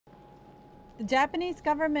The Japanese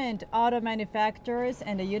government, auto manufacturers,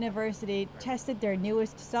 and a university tested their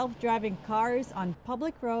newest self-driving cars on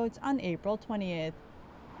public roads on April 20th.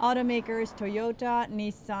 Automakers Toyota,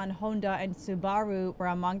 Nissan, Honda, and Subaru were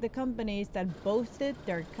among the companies that boasted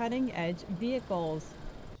their cutting-edge vehicles.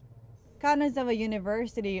 Kanazawa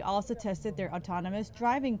University also tested their autonomous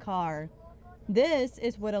driving car. This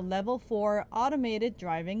is what a level 4 automated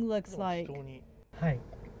driving looks like. はい、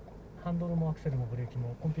ハンドルもアクセルもブレーキ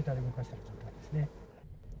もコンピューターで動かしている状態ですね。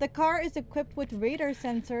The car is equipped with radar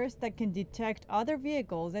sensors that can detect other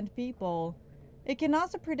vehicles and people. It can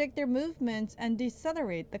also predict their movements and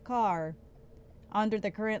decelerate the car. Under the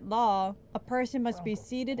current law, a person must be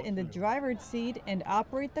seated in the driver's seat and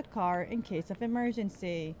operate the car in case of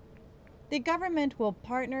emergency. The government will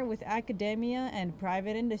partner with academia and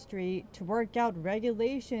private industry to work out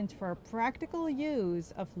regulations for practical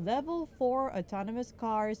use of Level 4 autonomous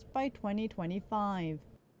cars by 2025.